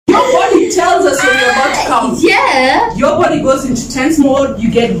it tells us when you're about to come. Yeah. Your body goes into tense mode,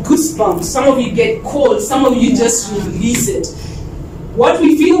 you get goosebumps. Some of you get cold, some of you just release it. What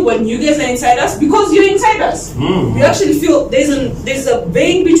we feel when you guys are inside us, because you're inside us, you actually feel there's a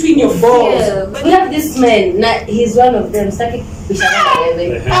vein between your balls. Yeah, but we have this man. He's one of them. Honestly,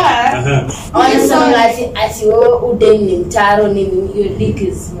 your dick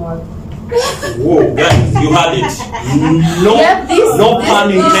is small. Whoa, guys, you had it. No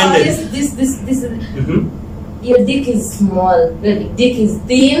pun intended. This. Your dick is small. Your dick is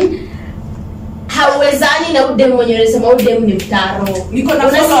thin. Hawezani na udem mwenye unasema udem ni mtaro. Niko na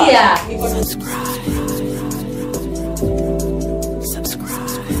follow.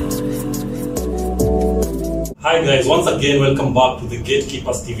 Hi guys, once again welcome back to the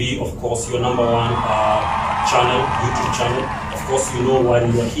Gatekeepers TV. Of course, your number one channel, YouTube channel. Of course, you know while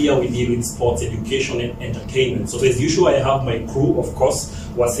you are here we deal with sports, education and entertainment. So as usual, I have my crew, of course,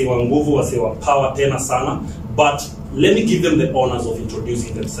 wase wa nguvu, wase wa power tena sana. But let me give them the honors of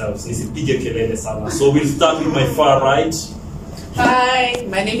introducing themselves. Nisipige kelele sana. So we'll start with my far right. Hi,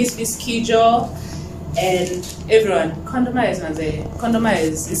 my name is Miss Kijo. And everyone, condomize, manze.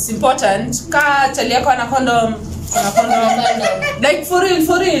 Condomize. It's important. Ka tell yako na condom. Like for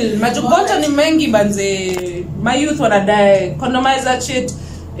real. Majugonjwa ni mengi banze. My youth wanna die. Condomize that shit.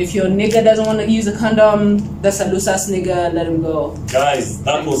 If your nigga doesn't want to use a condom, that's a loose ass nigga, let him go. Guys,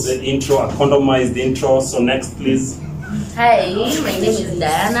 that was the intro, a condomized intro. So next, please. Hi, my name is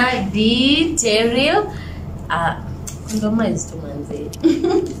Diana D. Terril. Condomize to manze.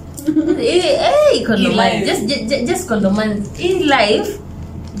 Hey, condomize. Just condomize. In life,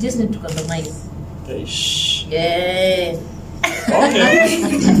 you just need to condomize. Yeah.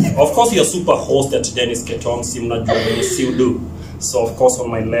 Okay. Of course, you're super host at Dennis Keton, Simna Jordan, Siudu. So, of course, on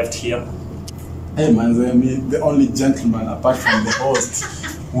my left here. Hey, man, the only gentleman apart from the host,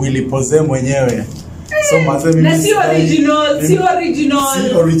 Willy Pose mwenyewe. So, na si original.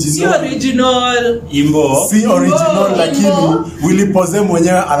 Imbo. Si original, lakini Willy Pose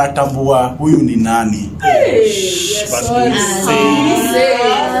mwenyewe anatambua huyu ni nani.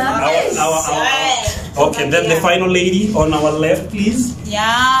 Okay, then the final lady on our left, please.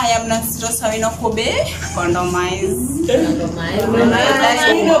 Yeah, I am Nasiro Sawino Kobe. Condomize.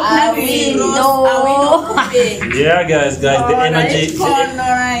 Yeah, guys, the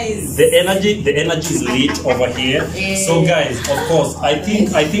energy is lit over here. So, guys, of course, I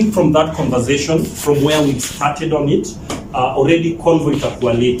think from that conversation, from where we started on it, already convo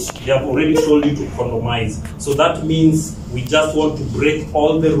itakuwa late. They have already told you to condomize. So that means we just want to break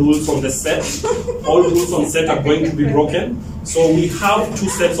all the rules on the set. All rules on set are going to be broken. So we have 2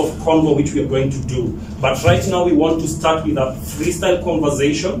 sets of convo which we are going to do. But right now we want to start with a freestyle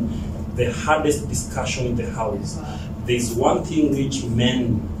conversation, the hardest discussion in the house. There's one thing which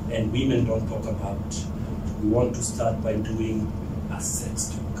men and women don't talk about. We want to start by doing a sex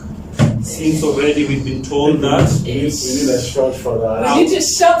talk. Since already we've been told that we need a shot for that. We need to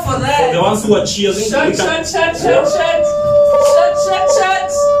shot for that. For the ones who are cheering, shot. Sex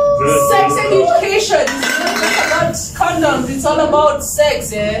education. It's not about condoms. It's all about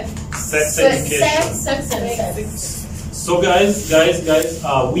sex, yeah. Sex education. So guys,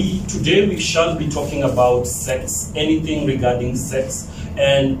 today we shall be talking about sex, anything regarding sex.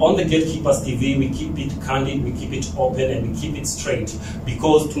 And on the Gatekeepers TV, we keep it candid, we keep it open, and we keep it straight.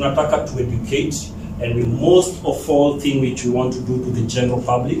 Because tunataka to educate, and we most of all thing which we want to do to the general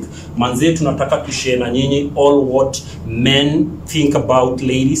public. Manze tunataka to share na nyinyi all what men think about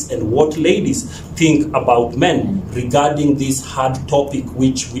ladies and what ladies think about men regarding this hard topic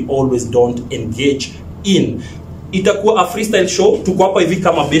which we always don't engage in. Itakuwa a freestyle show, tuko hapa hivi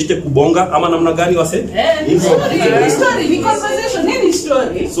kama beshte kubonga ama namna gani wase? Story, ni conversation, ni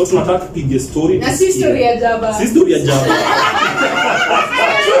story. So tunataka tupige story. Na si story ya jaba. Si story ya jaba.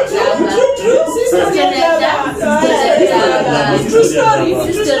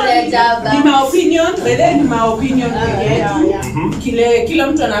 Ni my opinion, whether ni my opinion kila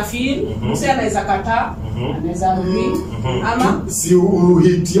mtu ana feel, mse anaweza kataa, anaweza rudi ama si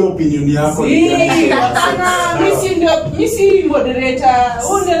uhiti opinion yako. Misi moderator,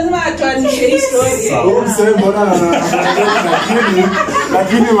 unasema atuanishe hii story.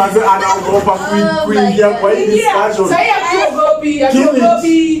 Lakini manze anaogopa kuingia kwa hii discussion. Sasa hatuogopi.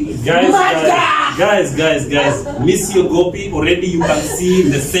 Guys, Guys, Miss Yogopi, already you can see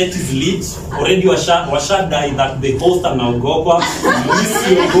the set is lit. Already washa guy that the host anaogopa. Miss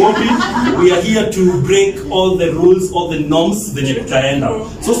Yogopi, we are here to break all the rules, all the norms venye tutaenda.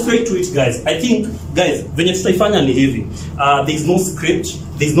 So straight to it, guys. I think, guys, venye tutaifanya ni hivi. There is no script,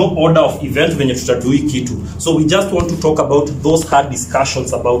 there is no order of event venye tutadui kitu. So we just want to talk about those hard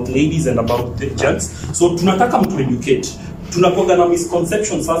discussions about ladies and about the gents. So tunataka mtu educate. Tunakuwa na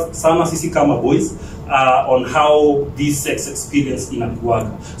misconceptions sana sisi kama boys on how this sex experience inakuwaga.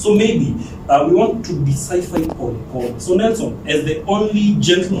 So maybe we want to decipher it all. So Nelson, as the only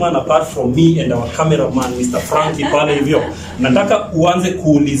gentleman apart from me and our cameraman Mr. Frankie pale hivyo, nataka uanze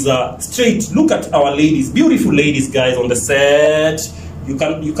kuuliza straight. Look at our ladies, beautiful ladies, guys on the set. You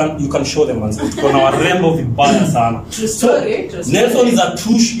can show them on our rembo vibaya sana. So Nelson is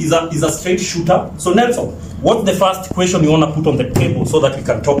a straight shooter. So Nelson, what's the first question you want to put on the table so that we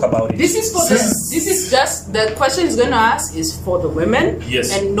can talk about it? This is just the question he's going to ask is for the women,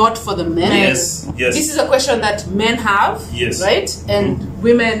 yes, and not for the men. Yes. This is a question that men have, yes, right? And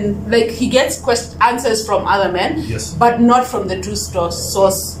women, like, he gets answers from other men, yes, but not from the true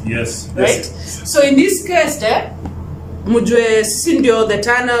source. Yes. Right? Yes. So in this case, mujue sisi ndio the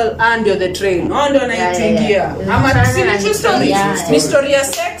tunnel and ndio the train. Ndio naituingia. Ama si ni true story. Ni story ya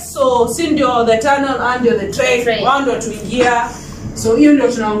sex, so si ndio the tunnel and ndio the train. Ndio tuingia. So hiyo ndio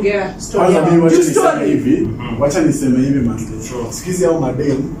tunaongea story. Wacha niseme hivi master. Sikizi au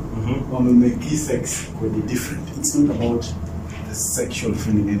madem wamemeki sex quite different. It's not about the sexual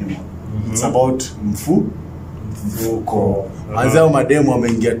feeling anymore. It's about mfuko. Anzao mademu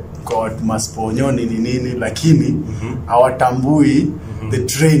wameingia kwa masponyoni nini lakini hawatambui the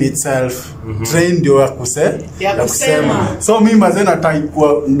train itself. Train ndio ya kusema. So mimi mazena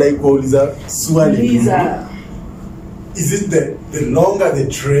ndai kuuliza swali. Is it the longer the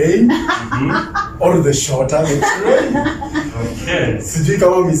train or the shorter the train? Okay. Sijui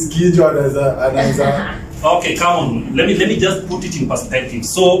kama miskijo anaweza. Okay, come on. Let me just put it in perspective.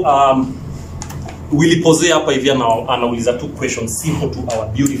 So Willy Pose hapa hivi anauliza two questions simple to our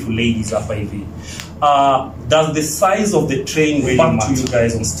beautiful ladies hapa hivi. Does the size of the train really matter to you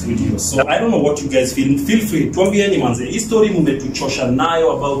guys on studio? So I don't know what you guys feel. Feel free. Tuambieni manze. Hii story mumetuchosha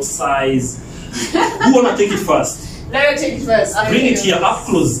nayo about size. Who wanna take it first? Let me take it first. Bring it here, up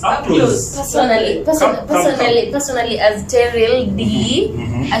close. Personally, as Terrell D,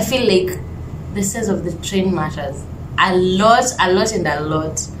 I feel like the size of the train matters a lot.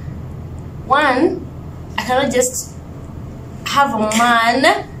 One, I cannot just have a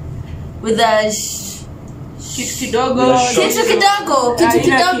man with a kitu kidogo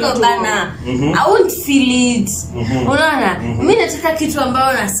bana. I won't feel it. Unaona? Mimi nataka kitu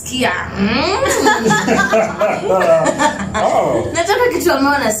ambayo nasikia. Nataka kitu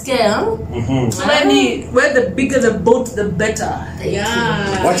ambayo nasikia. Where the bigger the boat, the better.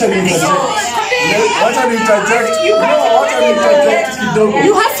 Wacha ni interject.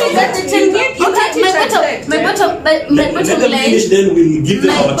 You have to get the thing. My bottom line. Then we'll give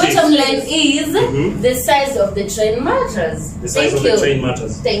them our bottom line is the size of the train matters. The size of the train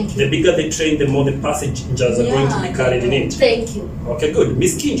matters. Thank you. The bigger the train, the more the passengers are going to be carried in it. Thank you. Okay, good.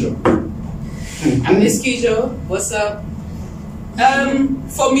 Miss Kinjo. I'm Miss Kinjo. What's up?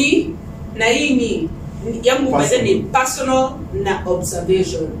 For me, naini yangu bado ni personal na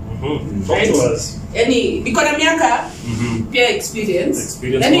observation. Talk to us. Yani niko na miaka pia experience.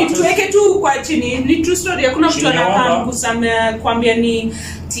 Yani tuweke tu kwa chini ni true story. Hakuna mtu anafahamu kusema kwambia ni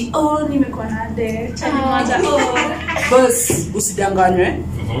nimekuwa na date chani moja boss usidanganywe.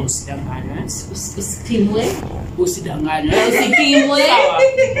 Usidanganywe.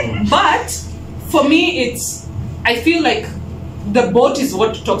 But for me I feel like the boat is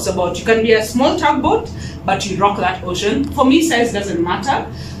what it talks about. You can be a small tugboat but you rock that ocean. For me size doesn't matter.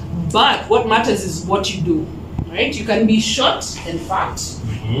 But what matters is what you do, right? You can be short and fat.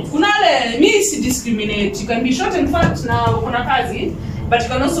 Kunale, me si discriminate. You can be short and fat na kuna kazi, but you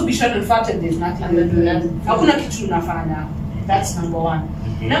can also be short and fat and there's nothing to do. Hakuna kitu unafanya. That's number one.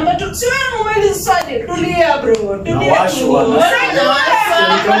 Number two, siwe mweli swali, tulia bro. Tulia.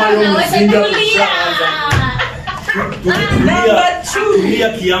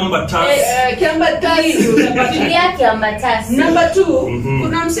 Number two,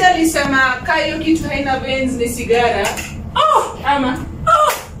 kuna msee alisema kayo kitu haina veins ni sigara.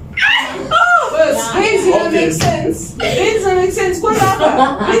 Veins make sense. Veins make sense. Kwa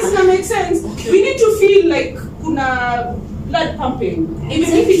hapa, veins make sense. We need to feel like kuna blood pumping,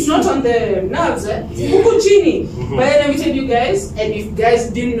 even if it's not on the nerves. Huku chini. But let me tell you guys, and if guys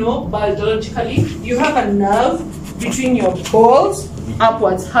didn't know, biologically, you have a nerve between your balls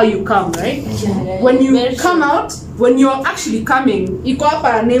upwards, how you come, right? Yeah. When you Very come sure. out, when you're actually coming, iko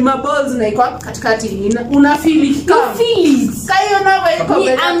hapa neema balls na iko hapa katikati, una feel it come. You feel it. Kayo na ba iko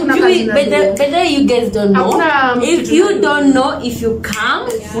Me, I'm doing, better you guys don't know. Hakuna If kitu you kingine. don't know, if you come,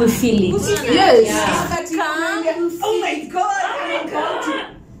 we feel it. Yes. Oh my god!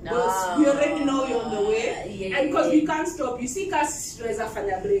 Because we already know you're on the way, Yeah, and because yeah. we can't stop. You see, kasi tunaweza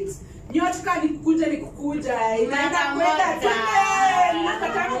fanya breaks. Nyotka ni kukuja inaenda kwenda twende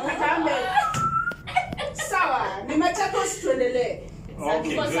nakatambe. Sawa, nimetaka tuendelee.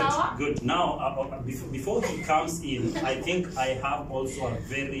 Okay, good. Now, before he comes in, I think I have also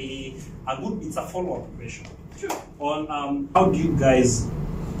it's a follow-up question. True. On how do you guys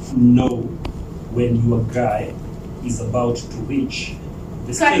know when your guy is about to reach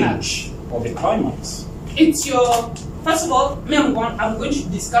the Climax. stage or the climax? It's your first of all. I'm going to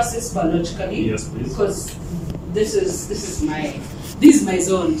discuss this biologically. Yes, please. Because this is my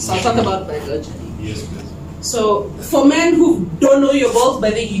zone. So I'll talk about biologically. Yes, please. So for men who don't know your balls,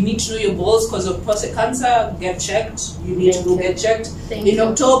 but then you need to know your balls because of prostate cancer, get checked. You need to go get checked. In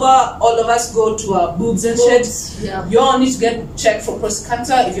October, all of us go to our boobs and shit. Yeah. You all need to get checked for prostate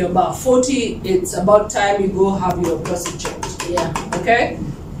cancer. If you're about 40, it's about time you go have your prostate checked. Yeah. Okay?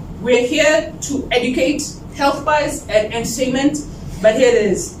 We're here to educate, health-wise, and entertainment. But here it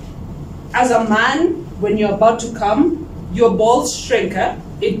is. As a man, when you're about to come, your balls shrink.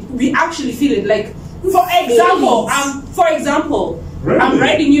 We actually feel it. Like, for example, Really? I'm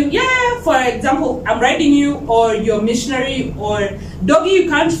writing you. Yeah, for example, I'm writing you, or you're missionary, or doggy. You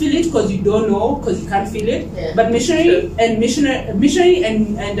can't feel it because you don't know, because you can't feel it. Yeah. But missionary and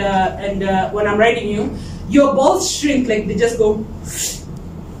when I'm writing you, your balls shrink, like they just go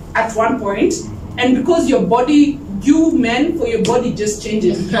at one point, and because your body, you men, for your body just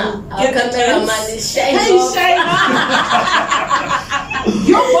changes. Our cameraman is shy.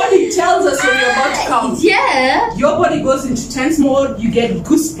 Your body tells us when you're about to come. Yeah. Your body goes into tense mode. You get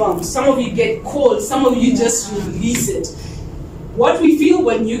goosebumps. Some of you get cold. Some of you just release it. What we feel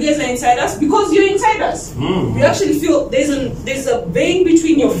when you guys are inside us, because you're inside us, we actually feel there's a vein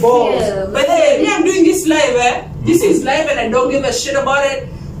between your balls. Yeah. But hey, I'm doing this live. This is live, and I don't give a shit about it.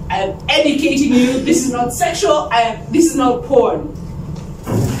 I'm educating you. This is not sexual. This is not porn.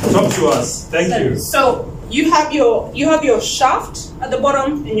 Talk to us. Thank you. So you have your shaft at the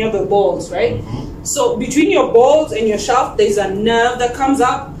bottom, and you have your balls, right? So between your balls and your shaft, there's a nerve that comes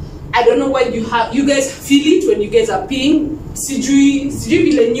up. I don't know when you guys feel it when you guys are peeing. Sijui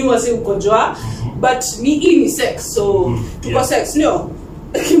vile nyua si ukojoa, but ni sex, so tuko sex no.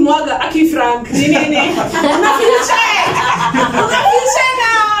 Kimwaga akifrank nini unaficha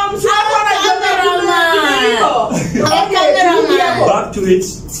na mfano na Back to it.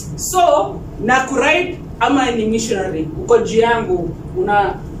 So na kurai ama ni missionary uko juu yangu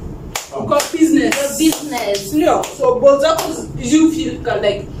uko business no. So balls you feel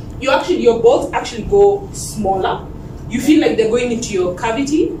like your balls actually go smaller. You feel like they're going into your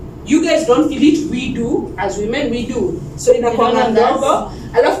cavity. You guys don't feel it. We do. As women, we do. So inakuanga ndogo.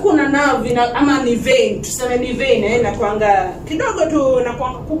 Alafu kuna nerve ama ni vein. Tuseme ni vein inakuanga kidogo tu,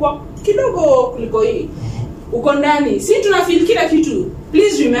 inakuanga kubwa kidogo kuliko hii. Uko ndani. Si tuna feel kila kitu.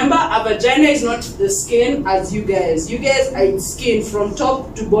 Please remember, a vagina is not the skin as you guys. You guys are skin from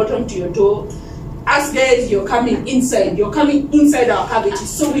top to bottom to your toe. Us guys, you're coming inside. You're coming inside our cavity,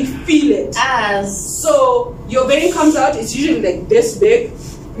 so we feel it. So your vein comes out. It's usually like this big.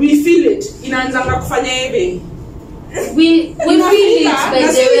 We feel it. Inaanzanga kufanya hivi. We feel it, by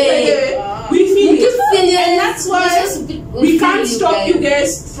the way. We feel it. And that's why we can't stop you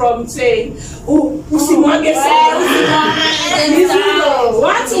guys from saying, "Oh, usimwage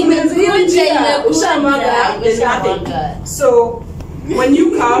Once umeanza So when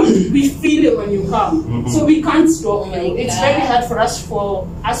you come, we feel it when you come. So we can't stop you. It's very hard for us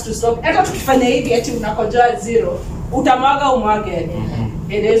to stop. Hata tukifanya hivi eti unakojoa zero, utamwaga umwage.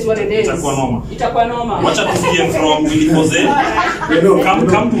 It is what it is. Itakuwa noma. Watch out to hear from Willy Jose.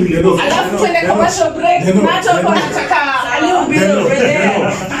 Come to Willy Jose. Alafu twende commercial break. Nacho kwa nataka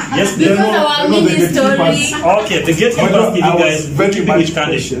Yes, because our mini story. Okay, the gatekeeper giving guys very much each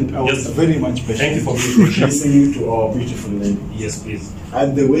condition. patient. I was very much patient. Thank you for being patient. Listening to our beautiful lady. Yes, please.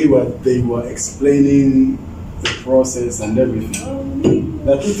 And the way they were explaining the process and everything.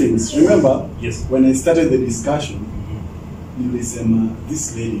 There are two things. Remember, Yes. when I started the discussion, nilisema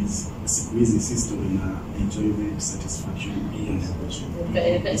these ladies siku hizi si story na enjoyment, satisfaction,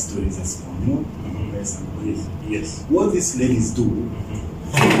 Yes. stories as porno, pesa. Yes. What these ladies do,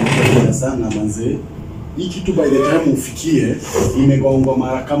 sana manze, hii kitu by the time ufikie imegongwa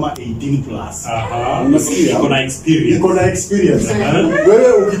mara kama 18 plus. Unasikia? Iko na experience.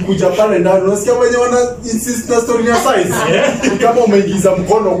 Wewe ukikuja pale ndani unasikia wenye wana insist na story ya size. Kama umeingiza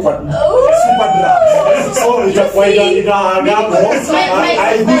mkono kwa super drug. So itakuwa hapo.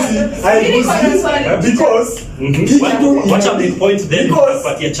 Haigusi because watch out the point then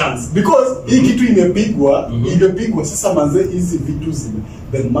kupatia chance. Because hii kitu imepigwa sasa manze hizi vitu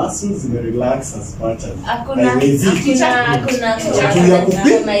the muscles zime relax as much as hakuna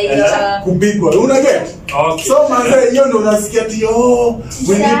kupigwa una get so manze hiyo ndio unasikia tio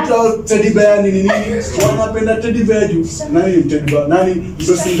when teddy bear nini wanapenda teddy bear juu nani teddy bear nani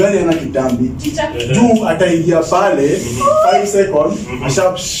ndio singani ana kitambi juu ataingia pale 5 seconds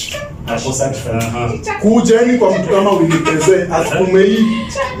ashap hapo satisfied kujeni kwa mtu kama ulipeze asukume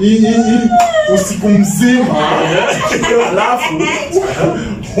hii usiku mzima alafu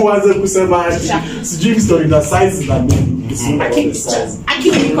uanze kusema sijui story na size na mimi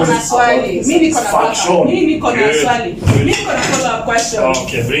niko na swali mimi niko na follow up question.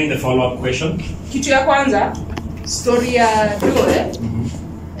 Okay, bring the follow up question. Kitu ya kwanza story ya Joe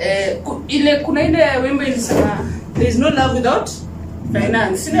ile kuna ile wimbo inasema there is no love without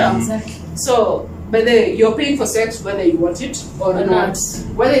finance, exactly. So whether you're paying for sex, whether you want it or not,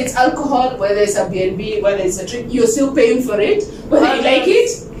 whether it's alcohol, whether it's a B&B, whether it's a drink, you're still paying for it, whether you like it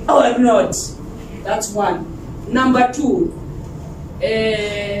or not. That's one. Number two,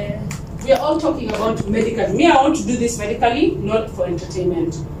 we are all talking about medical. Me, I want to do this medically, not for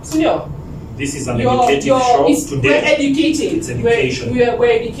entertainment. So, this is an educative show today. We're educating. It's education.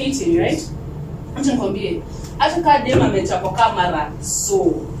 We're educating, right? After dem amechapoka mara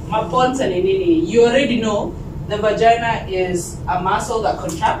so maponza ni nini, you already know the vagina is a muscle that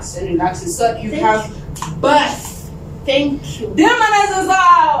contracts and relaxes, so you have birth. Thank you. Dem anaweza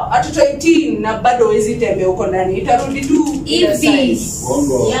zaa at 18 na bado wezi tembe uko ndani, itarudi tu hivi.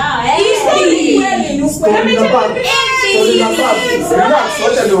 Yeah, hivi.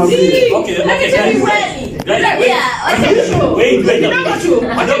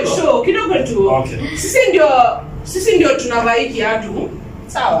 Sisi ndio tunavaa kiatu,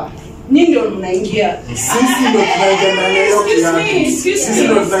 sawa? Nyinyi ndio mnaingia. Sisi ndio tunaingia na leo kiatu. Sisi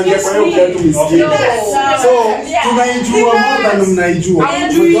ndio tunaingia kwa hiyo kiatu msikia. So tunaijua more than mnaijua.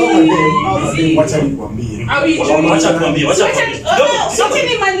 Wacha nikwambie. Wacha tuambie. Sote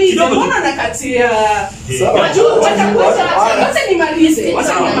nimalize. Mbona nakatia? Wacha nimalize.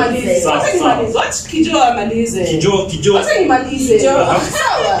 Wacha Kijo amalize. Kijo. Wacha nimalize. Sawa?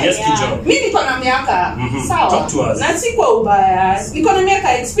 Yes, Kijo. Mimi niko na miaka. Sawa? Talk to us. Na si kwa ubaya. Niko na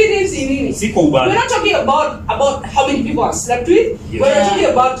miaka experience nini? Si kwa ubaya. We're not talking about how many people I've slept with. Yes. We're talking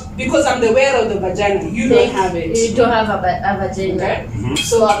about because I'm the wearer of the vagina. You don't have it. You don't have a vagina. Okay?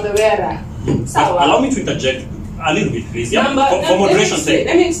 So I'm the wearer. Allow me to interject a little bit, please. Yeah? For moderation sake.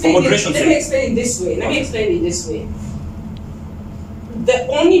 Let me explain it this way. The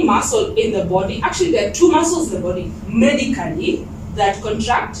only muscle in the body, actually there are two muscles in the body medically that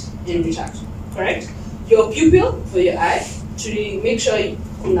contract and retract. Correct? Your pupil for your eye to make sure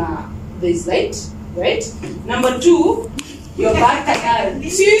there's light, right? Number two, your back canal.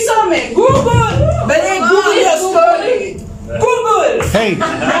 See something? Google your story. Google. Hey,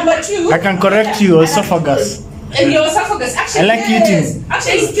 Number two, I can correct you, esophagus. and your esophagus. Actually, I like eating.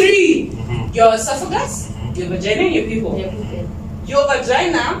 Actually, it's three. Your esophagus, your vagina, and your pupil. Your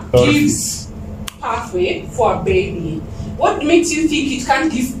vagina gives pathway for a baby. What makes you think it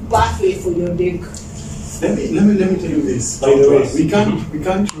can't give pathway for your dick? Let me tell you this. By the way, we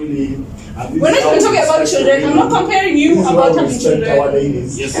can't really. We're not even talking about children. I'm not comparing you about having children. Our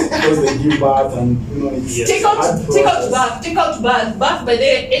ladies, yes, because they give birth and it's take out birth. Birth by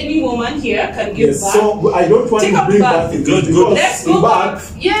any woman here can give birth. So I don't want to bring birth into it. Good. Let's go back.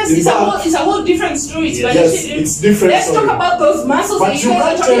 Yes, it's a whole different story. It's different. Let's talk about those muscles that you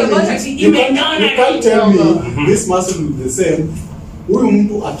guys are talking about. You can't tell me this muscle is the same. Huyu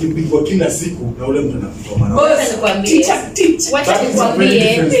mtu akipigwa kila siku na ule mtu anapigwa mara moja. Wacha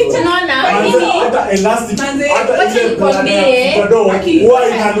nikwambie. Tunaona hata elastic wacha nikwambie. Huwa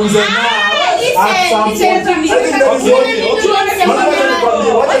inaluza na wacha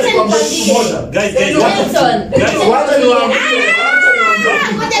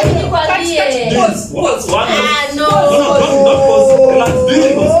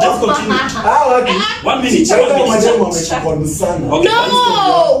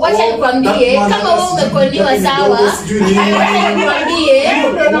nikwambie kama wewe umekoniwa sawa. Wacha nikwambie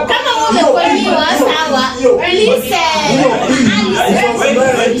kama wewe umekoniwa sawa.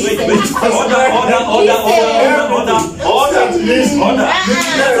 Listen.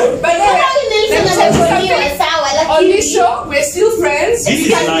 On this show, we're still friends. This We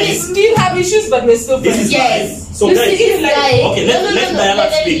is can life. still have issues, but we're still This friends. is Yes. life. So You guys, see, it's like- okay, let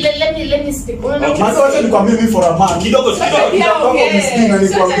Diana speak. Let me speak. Okay. Mazo wacha nikwambie mimi for a man. Kidogo kidogo. Nitakuwa msikini na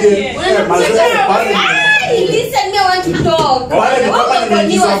nikwambie mazo pale. Hey, listen, me, I want to talk. Pale ni kama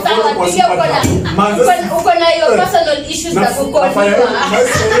nimeingiza mkono kwa sipata. Mazo Uko na your personal issues za kukoniwa.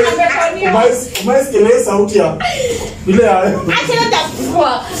 Umesikia sauti ya ile ya Acha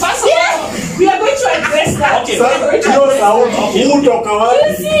nitakuwa. First of all, we are going to address that. Okay. sasa hiyo sauti hutoka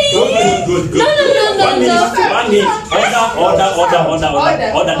wapi? Good. No. 1 minute.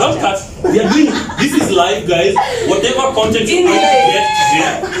 Order. Don't cut. We are doing. This is live, guys. Whatever content you want to get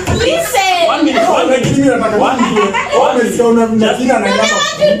here. Listen. 1 minute. Mimi nataka umesikia una mnakina na nyama.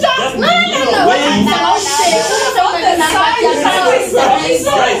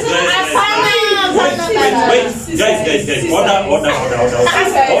 Guys.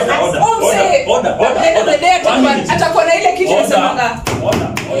 Order. Atakuwa na ile kitu nasemanga.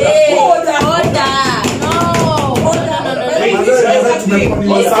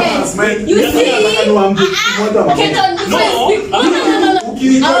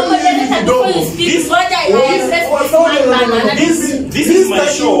 This is my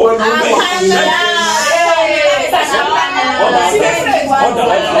show.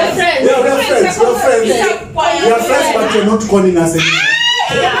 We are friends, but you're not calling us anymore.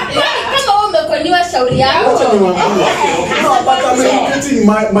 Kama umekoniwa shauri yako. No, but I'm educating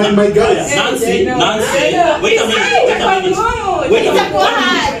my guys. Nancy, wait a minute.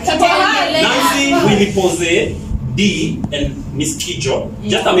 Nancy, Willie Pose, D, and Miss Kijo.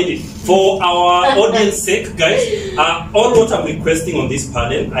 Just a minute. For our audience sake, guys, all what I'm requesting on this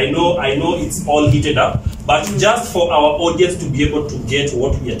panel, I know it's all heated up, but just for our audience to be able to get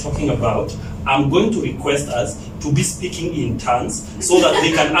what we are talking about, I'm going to request us to be speaking in turns so that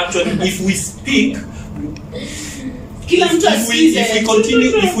they can actually, if we speak,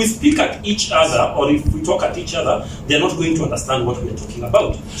 if we speak at each other or if we talk at each other, they're not going to understand what we are talking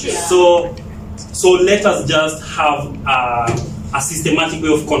about. Yeah. So let us just have a systematic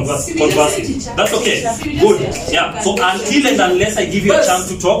way of conversing. That's okay. Good. Yeah. So until and unless I give you a chance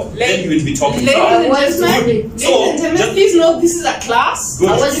to talk, then you will be talking. So please know this is a class.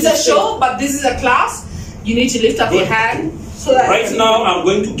 Good. It's a show, but this is a class. You need to lift up your hand. So that right now, I'm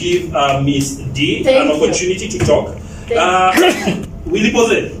going to give Miss D an opportunity to talk. Willie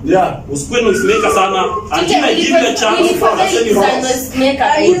Pose. Yeah. Usikwe noisemaker sana. Until I give you a chance, I'll tell you how.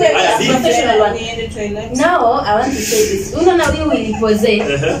 Now I want to say this. Unaona huyu Willie Pose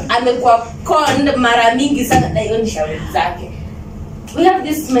amekuwa conned mara mingi sana na hiyo shauri zake. We have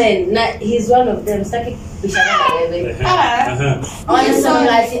this man, na he's one of them. Sitaki kubishana na wewe.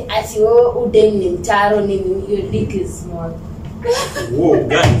 Wanasema ati udem ni mtaro ni your dick is small. Whoa,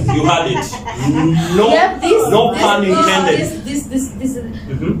 guys, you had it. No pun intended. This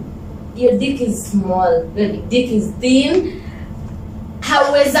your dick is small. Your dick is thin.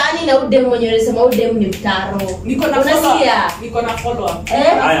 Hauwezani na udem mwenye unasema udem ni mtaro. Niko na follow up.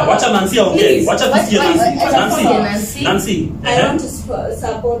 Haya, wacha Nancy okay. Wacha tusikie Nancy. Nancy. I want to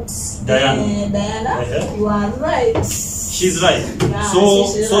support Diana. You are right. She's right. Yeah, So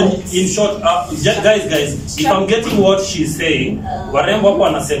in short, guys, if I'm getting what she's saying, warembo hapo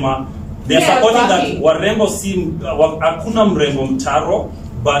anasema they're supporting that warembo si hakuna mrembo mtaro,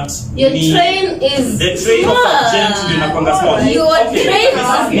 but your train is the train of a gent inakwanga small. Your train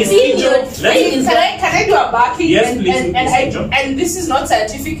is thin. Your train is. Can I do a backing? Yes, please. And this is not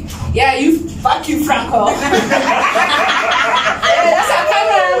scientific. Yeah, you fuck you, Franco. That's a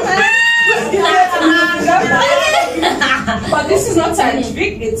camera. But this is not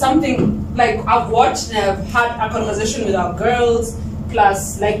scientific. It's something like I've watched and I've had a conversation with our girls.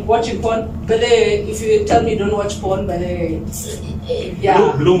 Plus, like watching porn. But if you tell me don't watch porn, but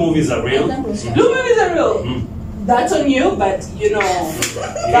yeah. Blue movies are real. Blue movies are real. That's on you, but you know,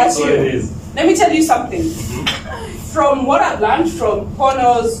 that's you. It is. Let me tell you something. From what I've learned from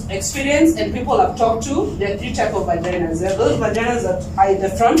porno's experience and people I've talked to, there are 3 types of vaginas. There are those vaginas that are in the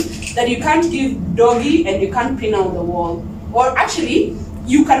front that you can't give doggy and you can't pin on the wall. Or actually,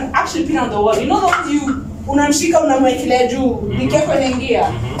 you can actually pin on the wall. You know those you unamshika unamwekelea juu nikiako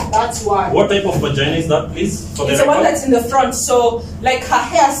inaingia. That's one. What type of vagina is that, please? It's the one that's in the front. So like her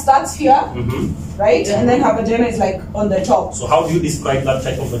hair starts here, right? And then her vagina is like on the top. So how do you describe that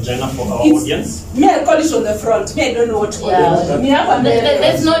type of vagina for our audience? Me, I call it on the front. Me, I don't know what to call it. Me,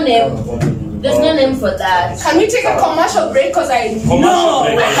 there's no name. There's no name for that. Can we take a commercial break? Because I Commercial know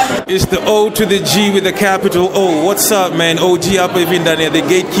break. we're coming. It's the O to the G with the capital O. What's up, man? OG up even down there. The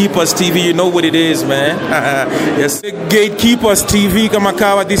Gatekeepers TV, you know what it is, man. Yes. The Gatekeepers TV,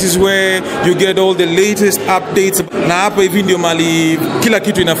 Kamakawa, this is where you get all the latest updates. Na hapa hivi ndio mali kila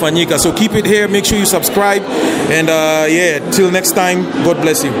kitu inafanyika. So keep it here, make sure you subscribe. And yeah, till next time, God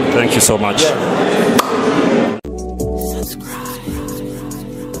bless you. Thank you so much. Yeah.